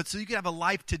heaven, but so you could have a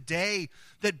life today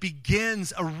that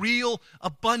begins a real,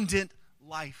 abundant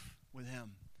life with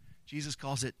him. Jesus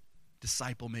calls it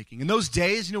disciple making. In those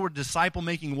days, you know what disciple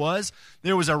making was?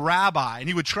 There was a rabbi, and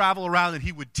he would travel around and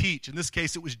he would teach. In this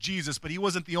case, it was Jesus, but he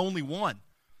wasn't the only one.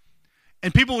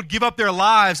 And people would give up their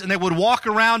lives, and they would walk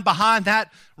around behind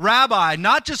that rabbi,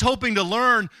 not just hoping to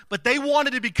learn, but they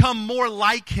wanted to become more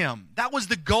like him. That was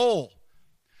the goal.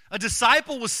 A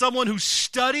disciple was someone who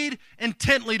studied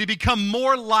intently to become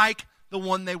more like the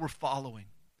one they were following.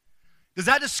 Does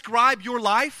that describe your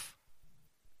life?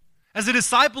 As a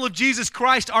disciple of Jesus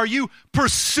Christ, are you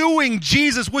pursuing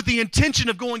Jesus with the intention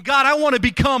of going, God, I want to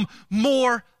become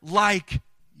more like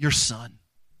your son?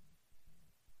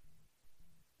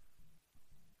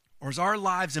 Or is our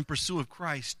lives in pursuit of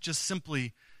Christ just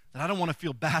simply that I don't want to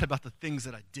feel bad about the things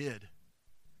that I did,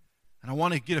 and I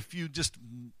want to get a few just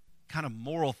kind of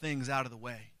moral things out of the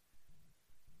way?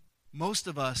 Most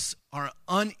of us are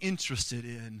uninterested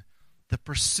in the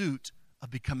pursuit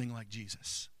of becoming like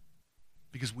Jesus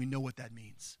because we know what that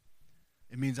means.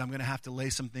 It means I'm going to have to lay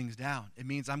some things down. It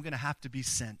means I'm going to have to be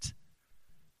sent.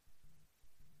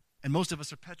 And most of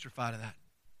us are petrified of that.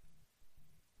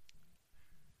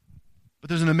 But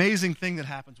there's an amazing thing that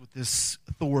happens with this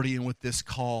authority and with this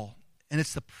call, and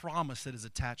it's the promise that is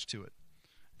attached to it.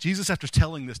 Jesus, after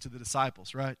telling this to the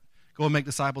disciples, right? Go and make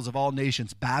disciples of all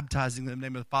nations, baptizing them in the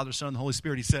name of the Father, Son, and the Holy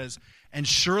Spirit. He says, and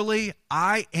surely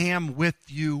I am with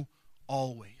you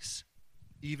always,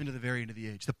 even to the very end of the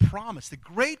age. The promise, the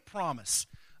great promise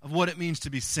of what it means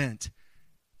to be sent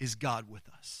is God with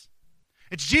us.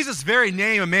 It's Jesus' very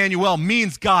name, Emmanuel,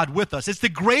 means God with us. It's the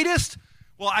greatest,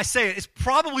 well, I say it, it's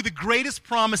probably the greatest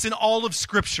promise in all of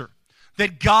Scripture.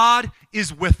 that God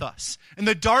is with us. In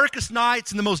the darkest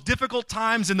nights and the most difficult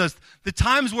times and the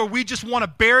times where we just want to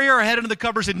bury our head under the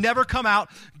covers and never come out,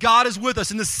 God is with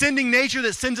us. In the sending nature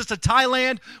that sends us to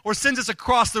Thailand or sends us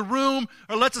across the room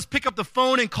or lets us pick up the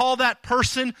phone and call that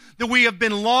person that we have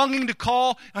been longing to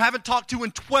call and haven't talked to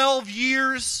in 12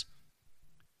 years,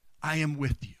 I am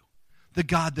with you. The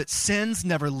God that sends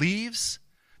never leaves.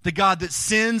 The God that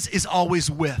sends is always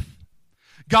with.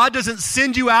 God doesn't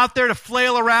send you out there to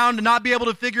flail around and not be able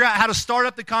to figure out how to start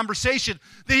up the conversation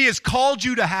that he has called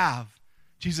you to have.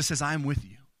 Jesus says, I am with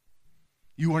you.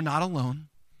 You are not alone.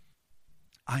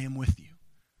 I am with you.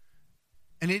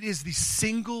 And it is the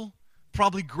single,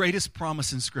 probably greatest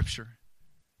promise in Scripture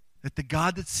that the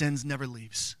God that sends never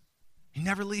leaves. He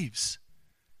never leaves.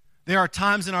 There are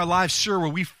times in our lives, sure, where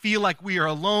we feel like we are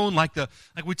alone, like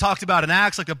we talked about in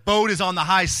Acts, like a boat is on the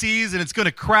high seas and it's going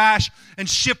to crash and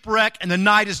shipwreck and the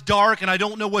night is dark and I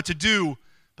don't know what to do.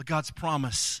 But God's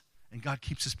promise, and God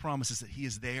keeps his promises, that he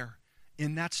is there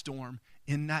in that storm,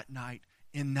 in that night,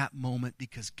 in that moment,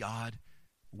 because God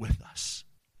with us.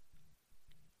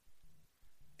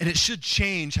 And it should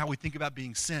change how we think about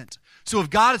being sent. So if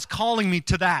God is calling me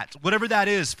to that, whatever that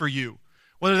is for you,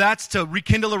 whether that's to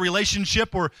rekindle a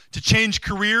relationship or to change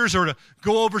careers or to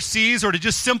go overseas or to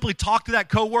just simply talk to that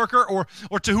coworker or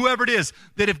to whoever it is,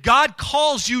 that if God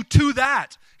calls you to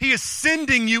that, he is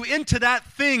sending you into that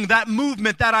thing, that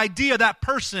movement, that idea, that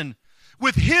person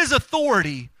with his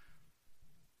authority,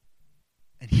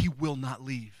 and he will not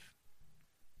leave.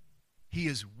 He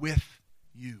is with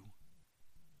you.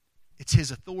 It's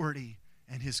his authority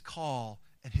and his call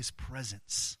and his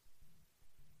presence.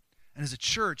 And as a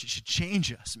church, it should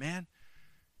change us, man.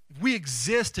 If we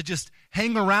exist to just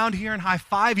hang around here and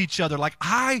high-five each other, like,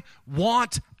 I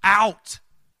want out.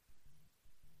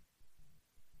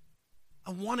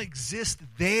 I want to exist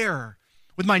there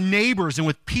with my neighbors and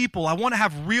with people. I want to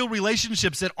have real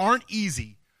relationships that aren't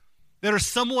easy, that are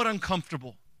somewhat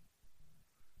uncomfortable.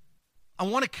 I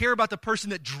want to care about the person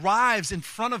that drives in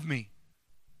front of me.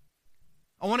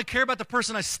 I want to care about the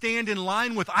person I stand in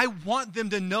line with. I want them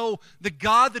to know the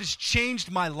God that has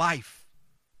changed my life.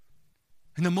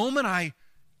 And the moment I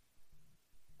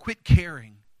quit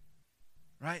caring,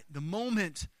 right? The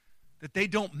moment that they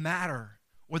don't matter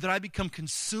or that I become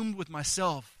consumed with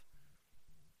myself,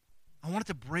 I want it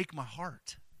to break my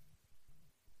heart.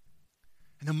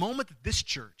 And the moment that this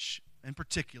church, in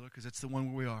particular, because it's the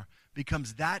one where we are,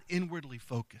 becomes that inwardly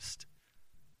focused,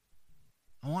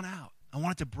 I want out. I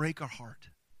want it to break our heart.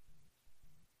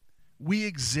 We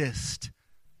exist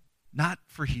not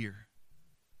for here,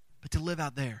 but to live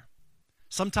out there.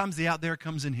 Sometimes the out there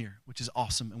comes in here, which is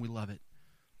awesome, and we love it.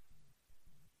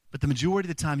 But the majority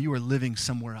of the time, you are living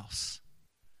somewhere else.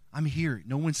 I'm here.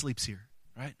 No one sleeps here,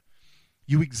 right?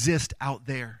 You exist out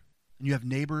there, and you have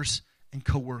neighbors and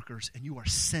coworkers, and you are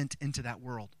sent into that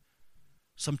world.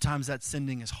 Sometimes that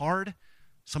sending is hard.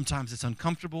 Sometimes it's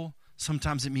uncomfortable.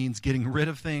 Sometimes it means getting rid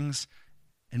of things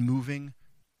and moving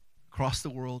across the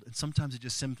world. And sometimes it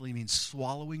just simply means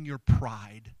swallowing your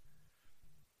pride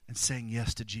and saying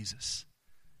yes to Jesus.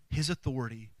 His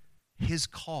authority, his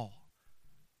call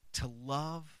to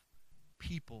love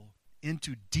people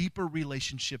into deeper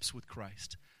relationships with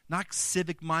Christ. Not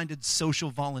civic-minded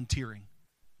social volunteering,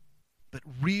 but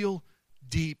real,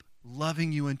 deep,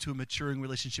 loving you into a maturing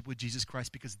relationship with Jesus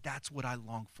Christ, because that's what I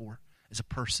long for as a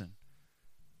person.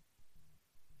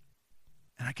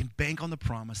 And I can bank on the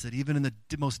promise that even in the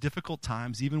most difficult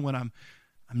times, even when I'm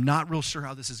not real sure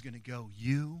how this is going to go,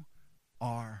 you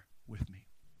are with me.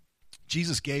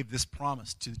 Jesus gave this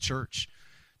promise to the church.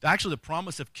 Actually, the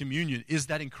promise of communion is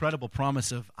that incredible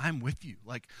promise of, I'm with you.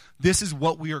 Like, this is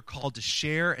what we are called to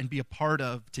share and be a part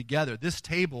of together. This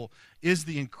table is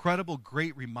the incredible,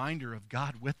 great reminder of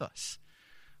God with us.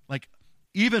 Like,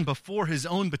 even before his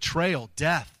own betrayal,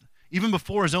 death, even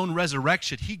before his own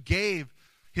resurrection, he gave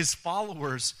his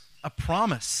followers a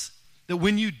promise that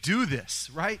when you do this,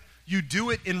 right, you do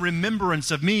it in remembrance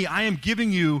of me. I am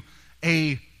giving you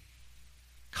a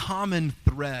common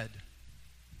thread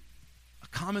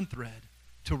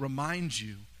to remind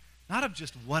you not of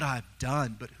just what I've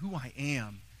done, but who I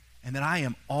am, and that I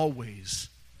am always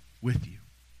with you.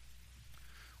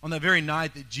 On that very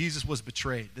night that Jesus was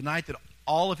betrayed, the night that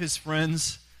all of his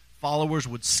friends, followers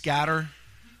would scatter,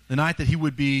 the night that he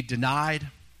would be denied,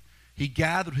 he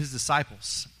gathered his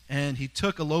disciples, and he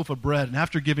took a loaf of bread, and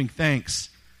after giving thanks,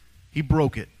 he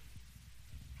broke it.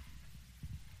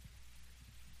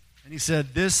 And he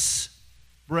said, "This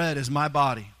bread is my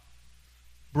body,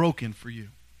 broken for you."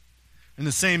 In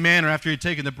the same manner, after he had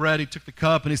taken the bread, he took the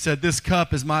cup, and he said, "This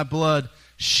cup is my blood,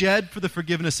 shed for the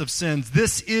forgiveness of sins.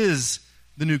 This is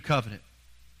the new covenant."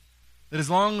 that as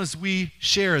long as we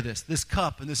share this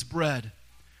cup and this bread,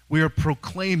 we are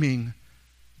proclaiming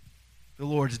the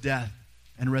Lord's death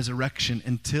and resurrection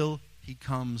until he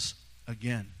comes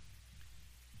again.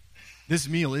 This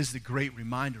meal is the great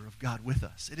reminder of God with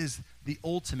us. It is the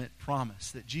ultimate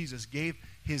promise that Jesus gave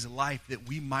his life that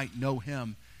we might know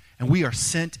him. And we are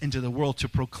sent into the world to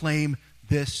proclaim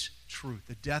this truth,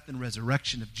 the death and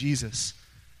resurrection of Jesus,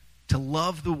 to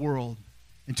love the world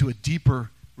into a deeper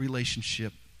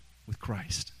relationship with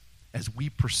Christ as we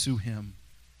pursue him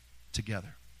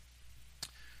together.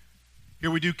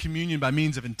 Here we do communion by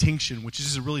means of intinction, which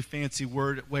is a really fancy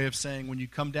way of saying when you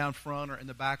come down front or in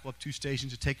the back, we'll have two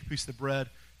stations. You take a piece of the bread,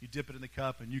 you dip it in the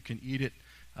cup, and you can eat it.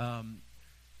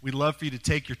 We'd love for you to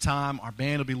take your time. Our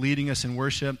band will be leading us in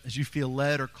worship. As you feel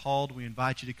led or called, we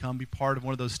invite you to come be part of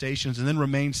one of those stations and then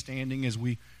remain standing as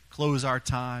we close our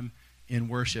time in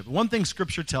worship. One thing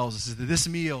Scripture tells us is that this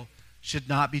meal should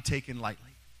not be taken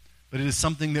lightly, but it is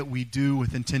something that we do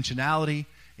with intentionality,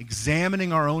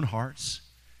 examining our own hearts,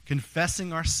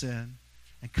 confessing our sin,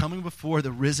 and coming before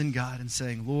the risen God and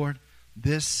saying, Lord,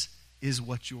 this is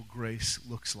what your grace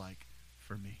looks like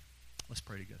for me. Let's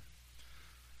pray together.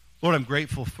 Lord, I'm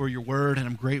grateful for your word, and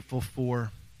I'm grateful for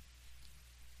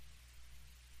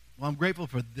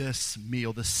this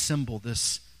meal, this symbol,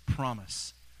 this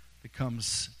promise that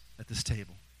comes at this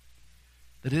table.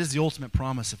 That it is the ultimate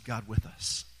promise of God with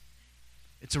us.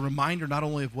 It's a reminder not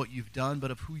only of what you've done, but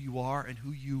of who you are and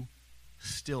who you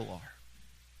still are.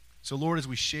 So, Lord, as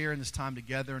we share in this time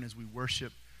together and as we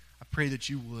worship, I pray that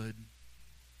you would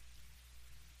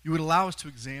allow us to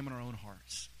examine our own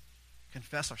hearts,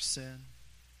 confess our sin,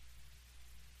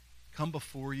 come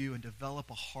before you and develop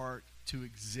a heart to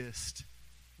exist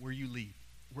where you lead,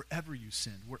 wherever you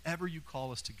send, wherever you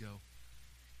call us to go,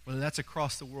 whether that's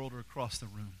across the world or across the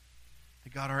room.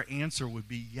 That, God, our answer would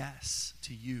be yes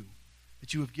to you,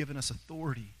 that you have given us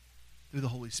authority through the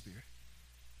Holy Spirit,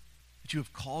 that you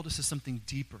have called us to something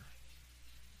deeper,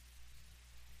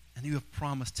 and you have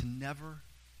promised to never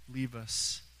leave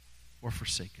us or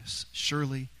forsake us.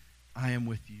 Surely I am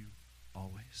with you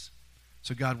always.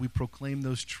 So, God, we proclaim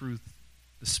those truths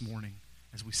this morning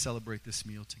as we celebrate this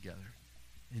meal together.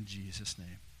 In Jesus'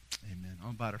 name, amen.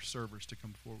 I'll invite our servers to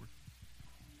come forward.